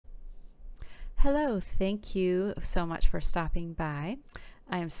Hello, thank you so much for stopping by.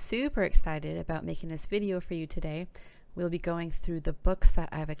 I am super excited about making this video for you today. We'll be going through the books that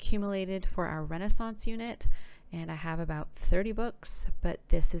I've accumulated for our Renaissance unit, and I have about 30 books, but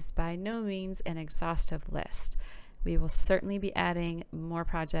this is by no means an exhaustive list. We will certainly be adding more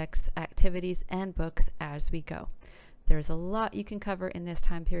projects, activities, and books as we go. There's a lot you can cover in this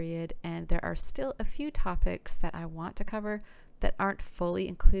time period, and there are still a few topics that I want to cover that aren't fully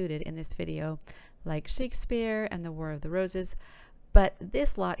included in this video, like Shakespeare and the War of the Roses, but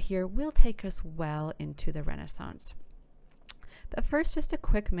this lot here will take us well into the Renaissance. But first, just a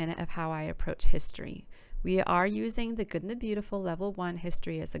quick minute of how I approach history. We are using The Good and the Beautiful Level 1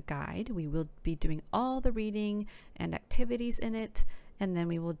 History as a guide. We will be doing all the reading and activities in it, and then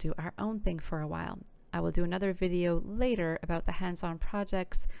we will do our own thing for a while. I will do another video later about the hands-on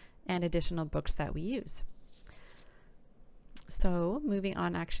projects and additional books that we use. So moving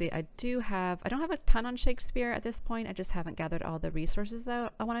on, actually, I don't have a ton on Shakespeare at this point. I just haven't gathered all the resources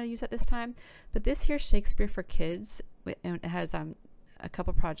that I want to use at this time. But this here, Shakespeare for Kids, it has a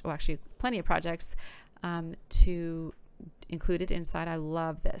couple projects, well, actually plenty of projects to include it inside. I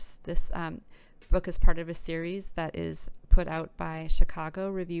love this. This book is part of a series that is put out by Chicago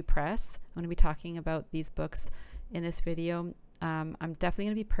Review Press. I'm going to be talking about these books in this video. I'm definitely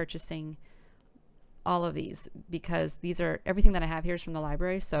going to be purchasing all of these because everything that I have here is from the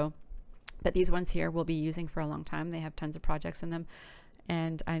library. But these ones here we'll be using for a long time. They have tons of projects in them,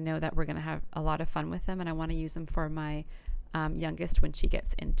 and I know that we're going to have a lot of fun with them, and I want to use them for my youngest when she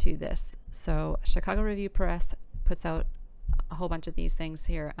gets into this. So Chicago Review Press puts out a whole bunch of these things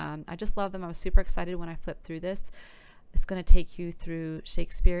here. I just love them. I was super excited when I flipped through this. It's going to take you through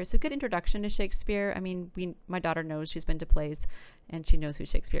Shakespeare. It's a good introduction to Shakespeare. I mean, my daughter knows, she's been to plays and she knows who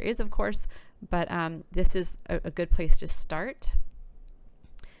Shakespeare is, of course, but this is a good place to start.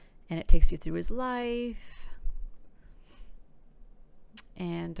 And it takes you through his life.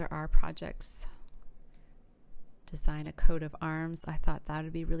 And there are projects. Design a coat of arms. I thought that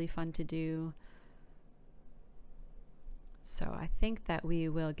would be really fun to do. So I think that we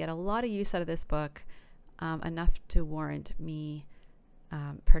will get a lot of use out of this book. Enough to warrant me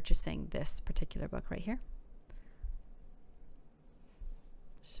purchasing this particular book right here.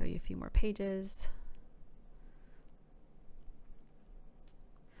 Show you a few more pages.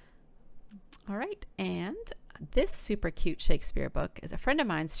 All right, and this super cute Shakespeare book is a friend of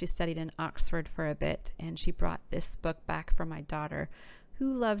mine's. She studied in Oxford for a bit, and she brought this book back for my daughter,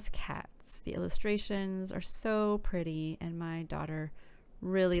 who loves cats. The illustrations are so pretty, and my daughter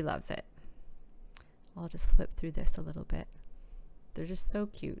really loves it. I'll just flip through this a little bit. They're just so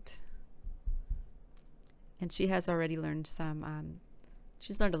cute. And she has already learned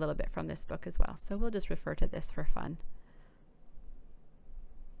she's learned a little bit from this book as well. So we'll just refer to this for fun.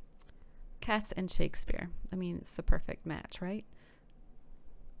 Cats and Shakespeare. I mean, it's the perfect match, right?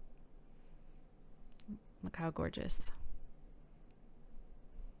 Look how gorgeous.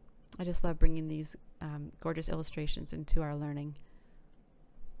 I just love bringing these gorgeous illustrations into our learning.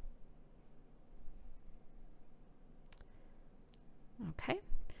 Okay,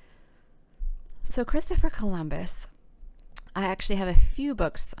 so Christopher Columbus, I actually have a few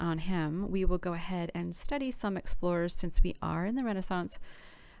books on him. We will go ahead and study some explorers since we are in the Renaissance.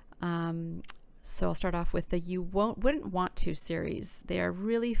 So I'll start off with the You Wouldn't Want To series. They are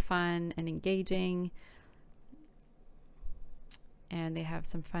really fun and engaging, and they have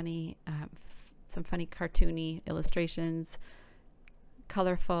some funny cartoony illustrations,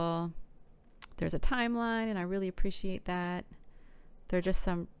 colorful. There's a timeline, and I really appreciate that. They're just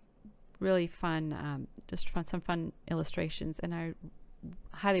some really fun, some fun illustrations, and I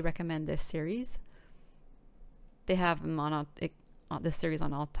highly recommend this series. They have them on this series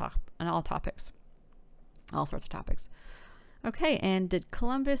on all topics, all sorts of topics. Okay, and did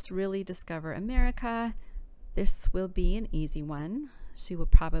Columbus really discover America? This will be an easy one. She will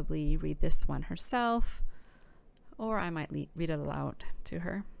probably read this one herself, or I might read it aloud to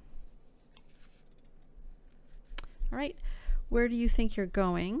her. All right. Where do you think you're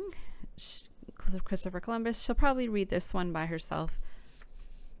going? Christopher Columbus. She'll probably read this one by herself.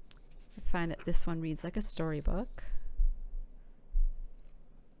 I find that this one reads like a storybook.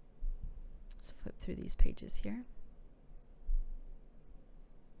 Let's flip through these pages here.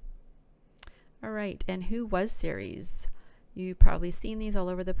 All right, and Who Was series. You've probably seen these all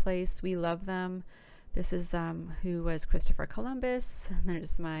over the place. We love them. This is Who Was Christopher Columbus.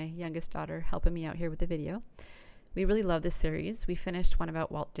 There's my youngest daughter helping me out here with the video. We really love this series. We finished one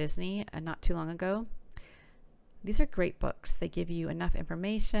about Walt Disney not too long ago. These are great books. They give you enough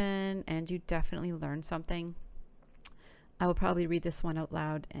information and you definitely learn something. I will probably read this one out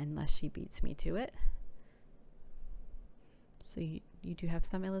loud unless she beats me to it. So you do have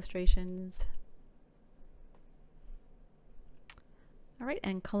some illustrations. All right,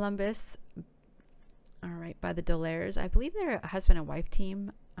 and Columbus, all right, by the Dallaires. I believe they're a husband and wife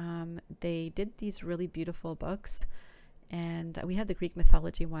team. They did these really beautiful books, and we have the Greek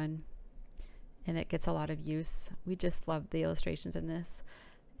mythology one, and it gets a lot of use. We just love the illustrations in this,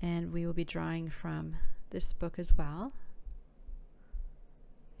 and we will be drawing from this book as well.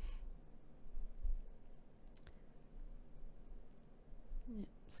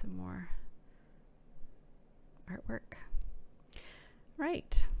 Some more artwork.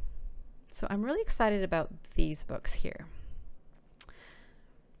 Right. So I'm really excited about these books here.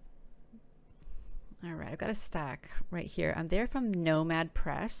 All right, I've got a stack right here. They're from Nomad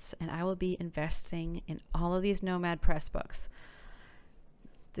Press, and I will be investing in all of these Nomad Press books.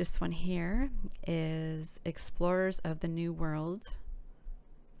 This one here is Explorers of the New World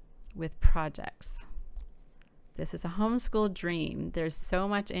with Projects. This is a homeschool dream. There's so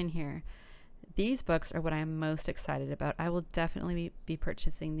much in here. These books are what I'm most excited about. I will definitely be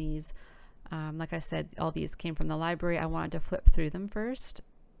purchasing these. Like I said, all these came from the library. I wanted to flip through them first,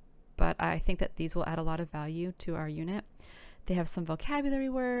 but I think that these will add a lot of value to our unit. They have some vocabulary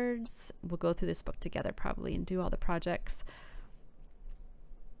words. We'll go through this book together probably and do all the projects.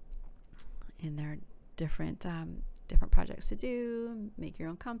 And there are different projects to do. Make your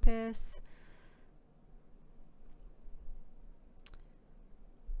own compass.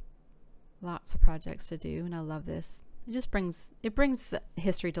 Lots of projects to do, and I love this. It brings the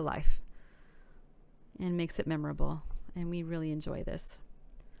history to life and makes it memorable, and we really enjoy this.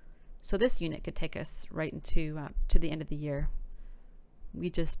 So this unit could take us right into to the end of the year.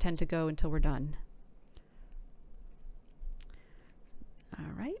 We just tend to go until we're done.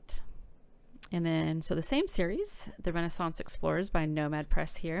 All right. And then, so the same series, The Renaissance Explorers by Nomad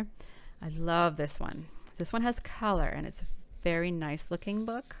Press here. I love this one. This one has color, and it's a very nice looking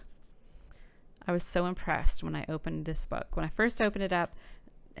book. I was so impressed when I opened this book. When I first opened it up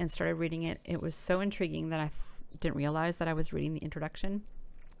and started reading it, it was so intriguing that I didn't realize that I was reading the introduction.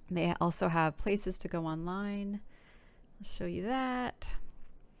 They also have places to go online. I'll show you that.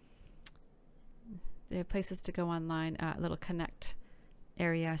 They have places to go online, a little connect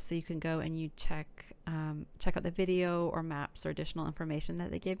area, so you can go and you check out the video or maps or additional information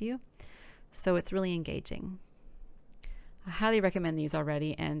that they give you. So it's really engaging. I highly recommend these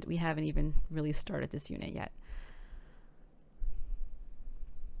already, and we haven't even really started this unit yet.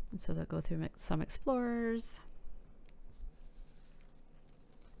 And so they'll go through some explorers.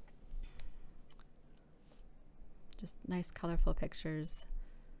 Just nice colorful pictures.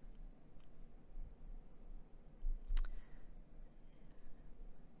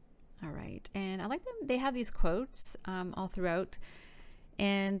 All right, and I like them. They have these quotes all throughout.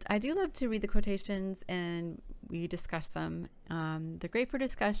 And I do love to read the quotations, and we discuss them. They're great for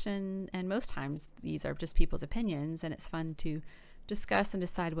discussion, and most times these are just people's opinions, and it's fun to discuss and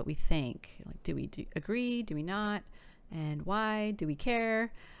decide what we think. Like, do we agree? Do we not? And why? Do we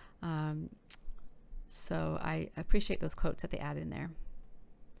care? So I appreciate those quotes that they add in there.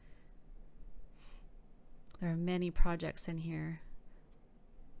 There are many projects in here.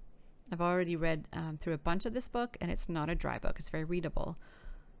 I've already read through a bunch of this book, and it's not a dry book. It's very readable.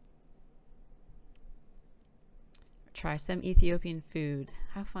 Try some Ethiopian food.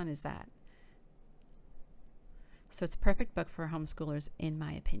 How fun is that? So it's a perfect book for homeschoolers, in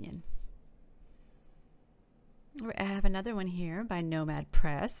my opinion. I have another one here by Nomad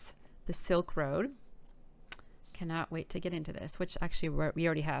Press, The Silk Road. Cannot wait to get into this, which actually we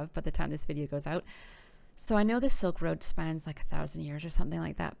already have by the time this video goes out. So I know the Silk Road spans like 1,000 years or something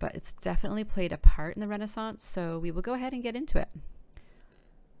like that, but it's definitely played a part in the Renaissance, so we will go ahead and get into it.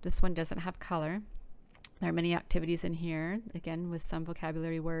 This one doesn't have color. There are many activities in here, again with some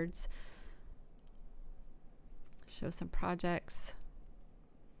vocabulary words. Show some projects.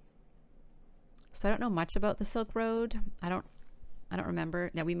 So I don't know much about the Silk Road. I don't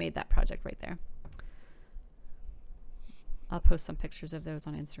remember. Now we made that project right there. I'll post some pictures of those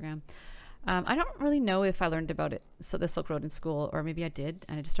on Instagram. I don't really know if I learned about it, so the Silk Road in school, or maybe I did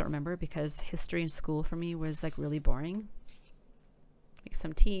and I just don't remember, because history in school for me was like really boring. Make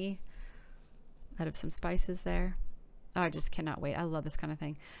some tea out of some spices there. Oh, I just cannot wait. I love this kind of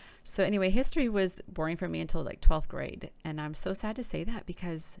thing. So anyway, history was boring for me until like 12th grade, and I'm so sad to say that,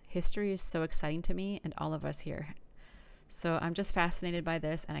 because history is so exciting to me and all of us here. So I'm just fascinated by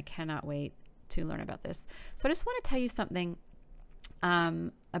this, and I cannot wait to learn about this. So I just want to tell you something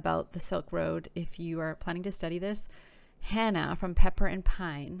about the Silk Road. If you are planning to study this, Hannah from Pepper and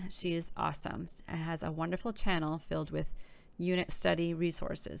Pine, she is awesome and has a wonderful channel filled with unit study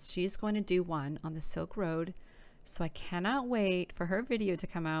resources. She's going to do one on the Silk Road. So I cannot wait for her video to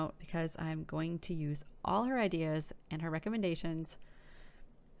come out because I'm going to use all her ideas and her recommendations.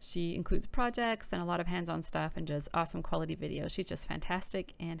 She includes projects and a lot of hands-on stuff and does awesome quality videos. She's just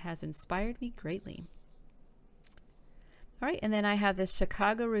fantastic and has inspired me greatly. All right, and then I have this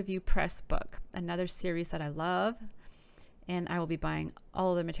Chicago Review Press book, another series that I love. And I will be buying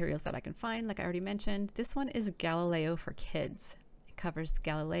all of the materials that I can find, like I already mentioned. This one is Galileo for Kids. It covers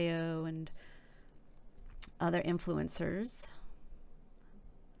Galileo and other influencers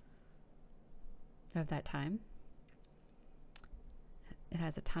of that time. It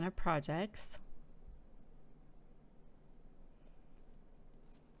has a ton of projects.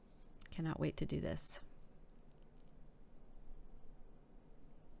 Cannot wait to do this.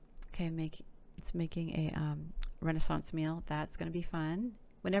 Okay, it's making a Renaissance meal. That's going to be fun.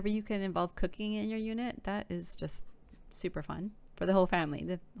 Whenever you can involve cooking in your unit, that is just super fun for the whole family.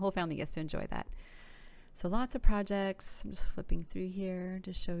 The whole family gets to enjoy that. So lots of projects. I'm just flipping through here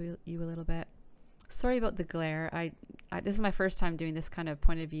to show you a little bit. Sorry about the glare. This is my first time doing this kind of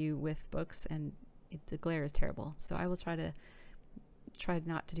point of view with books, and the glare is terrible. So I will try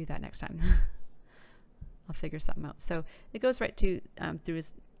not to do that next time. I'll figure something out. So it goes right to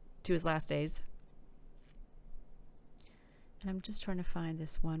his last days. And I'm just trying to find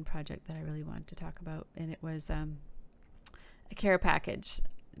this one project that I really wanted to talk about, and it was a care package,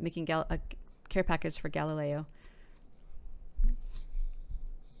 making a care package for Galileo. I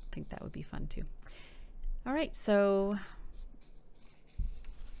think that would be fun too. All right, so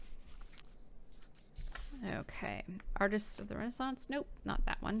okay, Artists of the Renaissance. Nope, not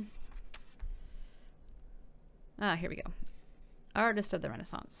that one. Here we go. Artist of the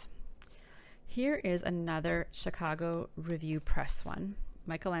Renaissance. Here is another Chicago Review Press one,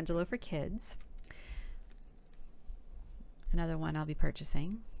 Michelangelo for Kids. Another one I'll be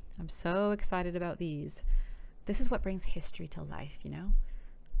purchasing. I'm so excited about these. This is what brings history to life, you know?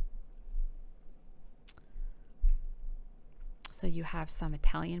 So you have some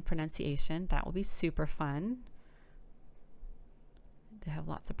Italian pronunciation. That will be super fun. They have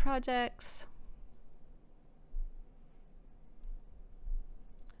lots of projects.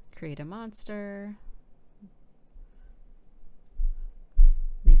 Create a monster.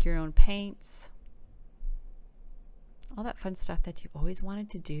 Make your own paints. All that fun stuff that you've always wanted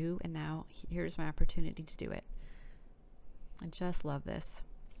to do, and now here's my opportunity to do it. I just love this.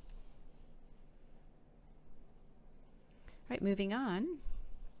 All right, moving on.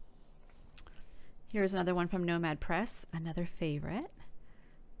 Here's another one from Nomad Press, another favorite.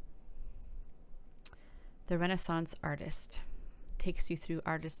 The Renaissance Artist. Takes you through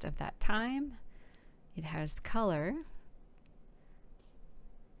artists of that time. It has color.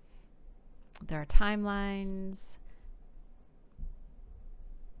 There are timelines.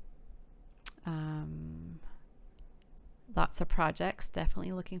 Lots of projects.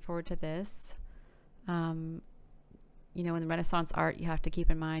 Definitely looking forward to this. You know, in the Renaissance art, you have to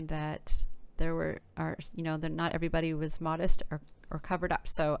keep in mind that not everybody was modest or covered up.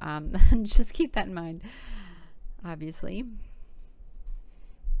 So just keep that in mind, obviously.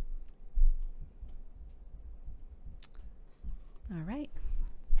 All right.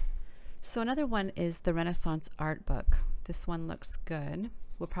 So another one is the Renaissance art book. This one looks good.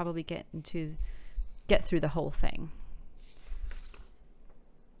 We'll probably get through the whole thing.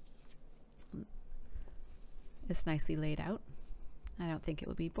 It's nicely laid out. I don't think it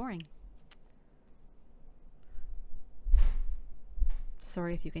will be boring.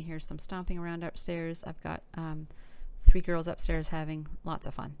 Sorry if you can hear some stomping around upstairs. I've got 3 girls upstairs having lots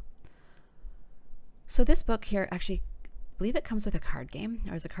of fun. So this book here, actually, I believe it comes with a card game,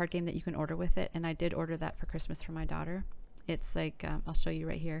 or is a card game that you can order with it, and I did order that for Christmas for my daughter. It's like, I'll show you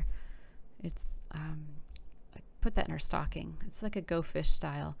right here. It's, I put that in her stocking. It's like a Go Fish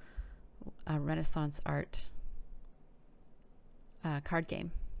style Renaissance art card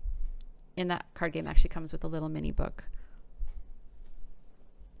game. And that card game actually comes with a little mini book.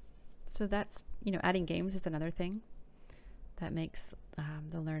 So that's, you know, adding games is another thing that makes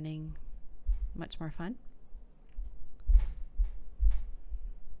the learning much more fun.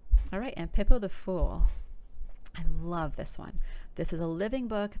 All right, and Pippo the Fool. I love this one. This is a living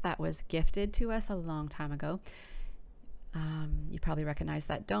book that was gifted to us a long time ago. You probably recognize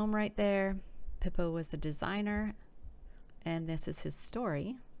that dome right there. Pippo was the designer, and this is his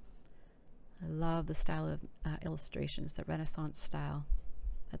story. I love the style of illustrations, the Renaissance style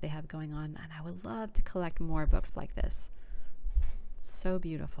that they have going on, and I would love to collect more books like this. It's so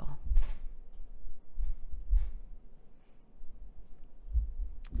beautiful.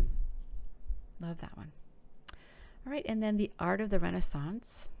 Love that one. All right, and then the art of the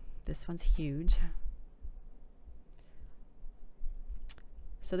Renaissance. This one's huge.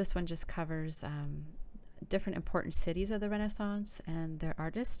 So this one just covers different important cities of the Renaissance and their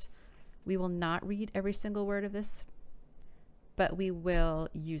artists. We will not read every single word of this, but we will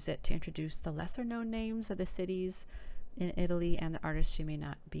use it to introduce the lesser known names of the cities in Italy and the artists you may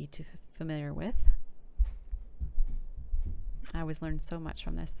not be too familiar with. I always learn so much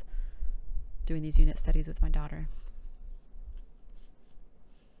from this, doing these unit studies with my daughter.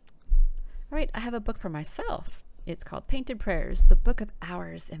 All right, I have a book for myself. It's called Painted Prayers, the Book of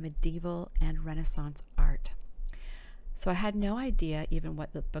Hours in Medieval and Renaissance Art. So I had no idea even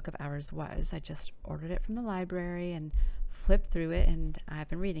what the Book of Hours was. I just ordered it from the library and flipped through it, and I've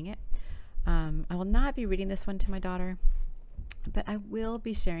been reading it. I will not be reading this one to my daughter, but I will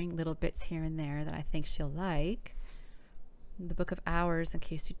be sharing little bits here and there that I think she'll like. The Book of Hours, in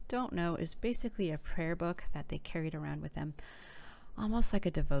case you don't know, is basically a prayer book that they carried around with them, almost like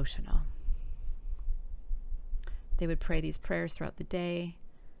a devotional. They would pray these prayers throughout the day,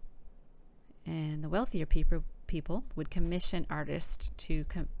 and the wealthier people would commission artists to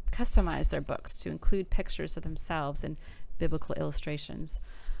customize their books to include pictures of themselves and biblical illustrations.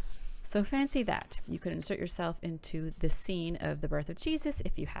 So fancy that. You could insert yourself into the scene of the birth of Jesus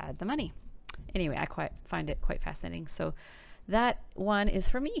if you had the money. Anyway, I find it quite fascinating. So that one is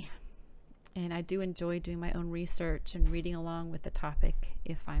for me. And I do enjoy doing my own research and reading along with the topic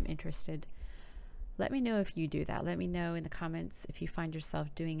if I'm interested. Let me know if you do that. Let me know in the comments if you find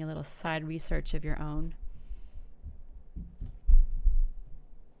yourself doing a little side research of your own.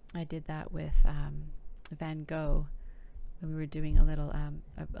 I did that with Van Gogh when we were doing a little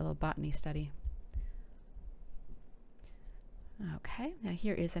botany study. Okay, now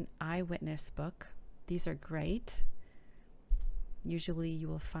here is an eyewitness book. These are great. Usually you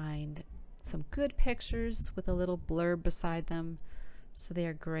will find some good pictures with a little blurb beside them, so they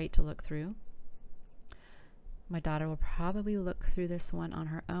are great to look through. My daughter will probably look through this one on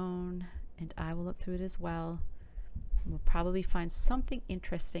her own, and I will look through it as well. We'll probably find something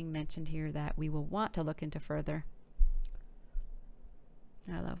interesting mentioned here that we will want to look into further.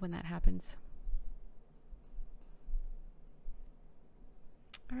 I love when that happens.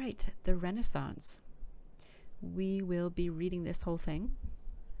 All right, the Renaissance. We will be reading this whole thing.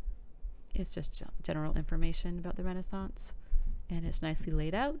 It's just general information about the Renaissance, and it's nicely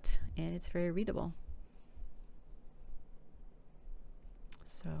laid out, and it's very readable.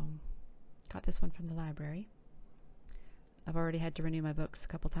 So, got this one from the library. I've already had to renew my books a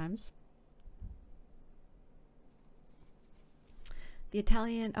couple times. The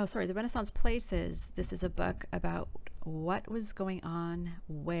Renaissance Places. This is a book about what was going on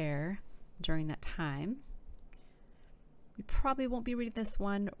where during that time. We probably won't be reading this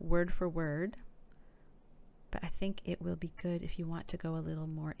one word for word, but I think it will be good if you want to go a little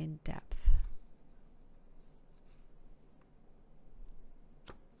more in depth.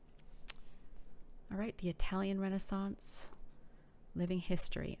 All right, the Italian Renaissance, Living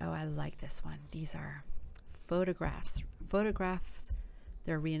History. Oh, I like this one. These are photographs.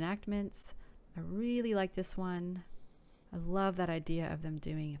 They're reenactments. I really like this one. I love that idea of them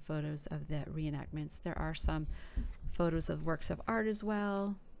doing photos of the reenactments. There are some photos of works of art as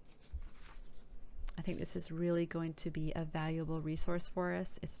well. I think this is really going to be a valuable resource for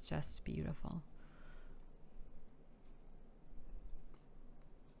us. It's just beautiful.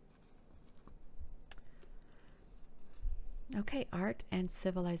 Okay, Art and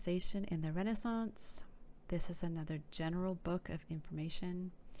Civilization in the Renaissance. This is another general book of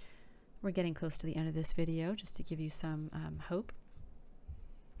information. We're getting close to the end of this video, just to give you some hope.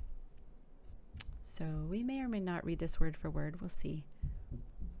 So we may or may not read this word for word. We'll see.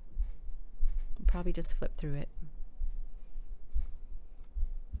 We'll probably just flip through it.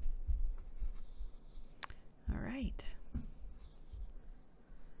 All right.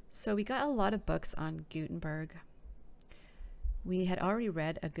 So we got a lot of books on Gutenberg. We had already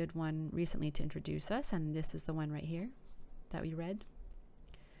read a good one recently to introduce us, and this is the one right here that we read.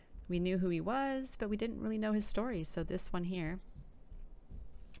 We knew who he was, but we didn't really know his story. So this one here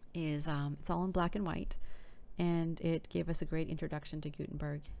is, it's all in black and white, and it gave us a great introduction to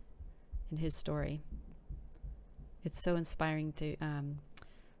Gutenberg and his story. It's so inspiring to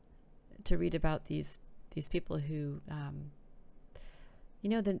read about these people who,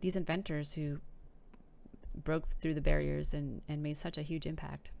 these inventors who broke through the barriers and made such a huge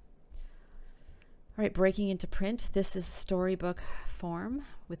impact. All right, breaking into print. This is storybook form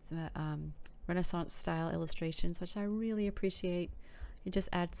with the Renaissance style illustrations, which I really appreciate. It just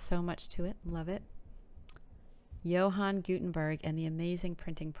adds so much to it. Love it. Johann Gutenberg and the Amazing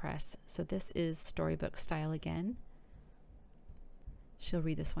Printing Press. So this is storybook style again. She'll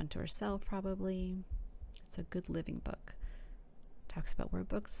read this one to herself probably. It's a good living book. Talks about where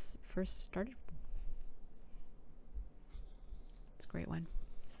books first started. It's a great one.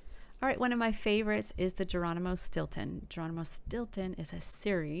 All right, one of my favorites is the Geronimo Stilton. Geronimo Stilton is a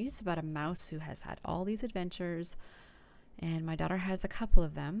series about a mouse who has had all these adventures, and my daughter has a couple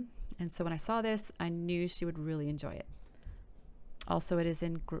of them. And so when I saw this, I knew she would really enjoy it. Also, it is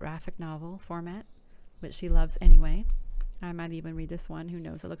in graphic novel format, which she loves anyway. I might even read this one. Who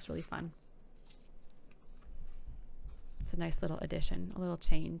knows? It looks really fun. It's a nice little addition, a little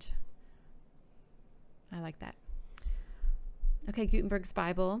change. I like that. Okay, Gutenberg's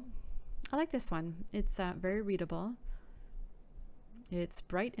Bible. I like this one. It's very readable. It's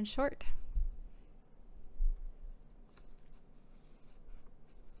bright and short.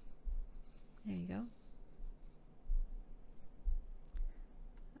 There you go.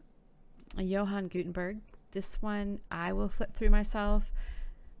 Johann Gutenberg. This one I will flip through myself.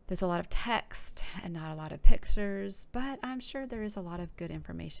 There's a lot of text and not a lot of pictures, but I'm sure there is a lot of good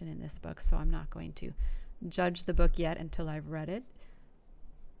information in this book, so I'm not going to judge the book yet until I've read it.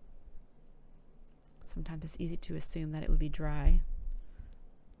 Sometimes it's easy to assume that it would be dry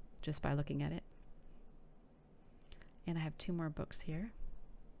just by looking at it. And I have 2 more books here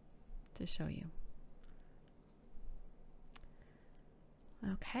to show you.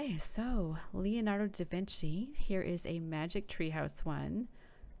 Okay, so Leonardo da Vinci. Here is a Magic Treehouse one.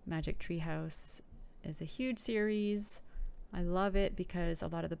 Magic Treehouse is a huge series. I love it because a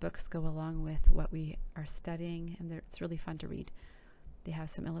lot of the books go along with what we are studying, and it's really fun to read. They have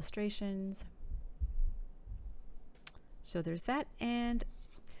some illustrations. So there's that, and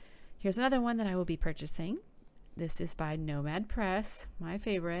here's another one that I will be purchasing. This is by Nomad Press, my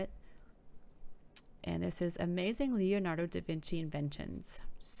favorite. And this is Amazing Leonardo da Vinci Inventions.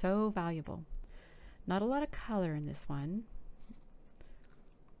 So valuable. Not a lot of color in this one.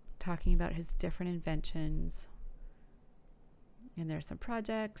 Talking about his different inventions. And there's some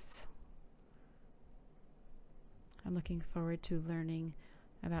projects. I'm looking forward to learning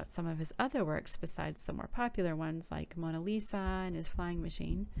about some of his other works besides the more popular ones like Mona Lisa and his flying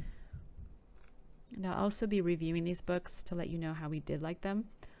machine. And I'll also be reviewing these books to let you know how we did like them,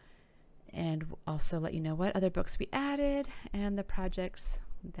 and also let you know what other books we added and the projects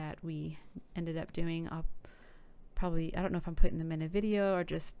that we ended up doing. I don't know if I'm putting them in a video or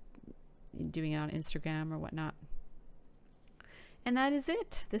just doing it on Instagram or whatnot. And that is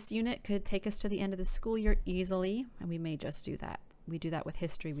it. This unit could take us to the end of the school year easily, and we may just do that. We do that with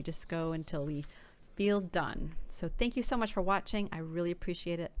history. We just go until we feel done. So thank you so much for watching. I really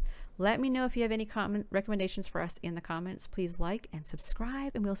appreciate it. Let me know if you have any recommendations for us in the comments. Please like and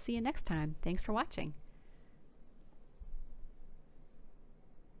subscribe, and we'll see you next time. Thanks for watching.